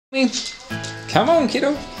Me. Come on,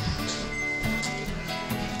 kiddo.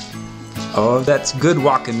 Oh, that's good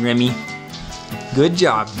walking, Remi. Good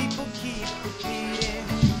job.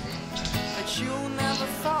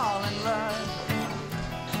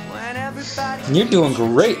 You're doing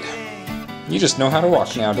great. You just know how to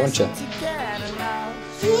walk now, don't you?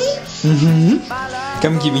 Mm-hmm.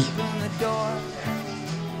 Come give me.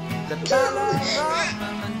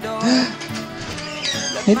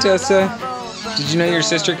 Hey, Tessa. Did you know your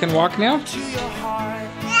sister can walk now?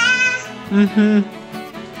 Mm-hmm.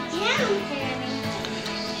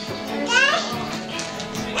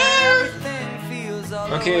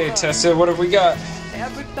 Okay, Tessa, what have we got?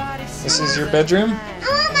 This is your bedroom? I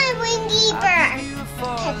want my wingy bird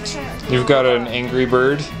picture. You've got an angry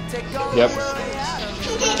bird? Yep.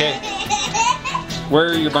 Okay. Where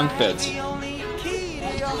are your bunk beds?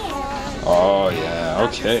 Oh yeah,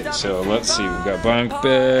 okay. So let's see, we've got bunk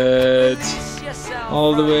beds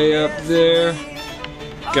all the way up there.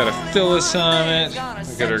 Got a Phyllis on it.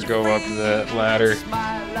 Look at her go up that ladder.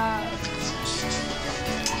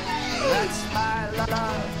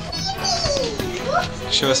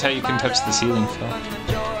 Show us how you can touch the ceiling, Phil.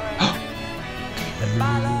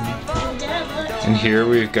 And here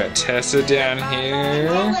we've got Tessa down here.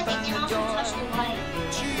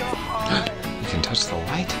 You can touch the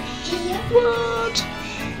light? What?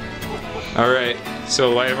 Alright,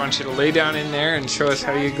 so I want you to lay down in there and show us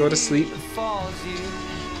how you go to sleep.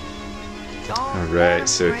 Alright,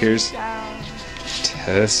 so here's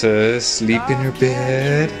Tessa asleep in her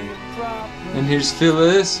bed. And here's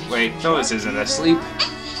Phyllis. Wait, Phyllis isn't asleep.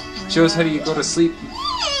 Show us how you go to sleep.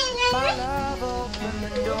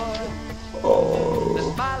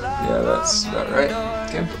 Oh, yeah, that's about right.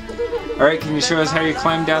 Okay. Alright, can you show us how you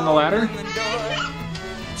climb down the ladder?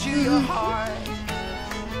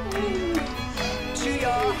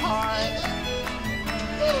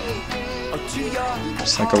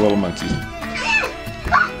 Just like a little monkey.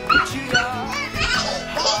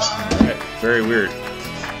 Alright, very weird.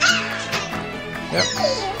 Yep.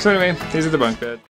 So anyway, these are the bunk beds.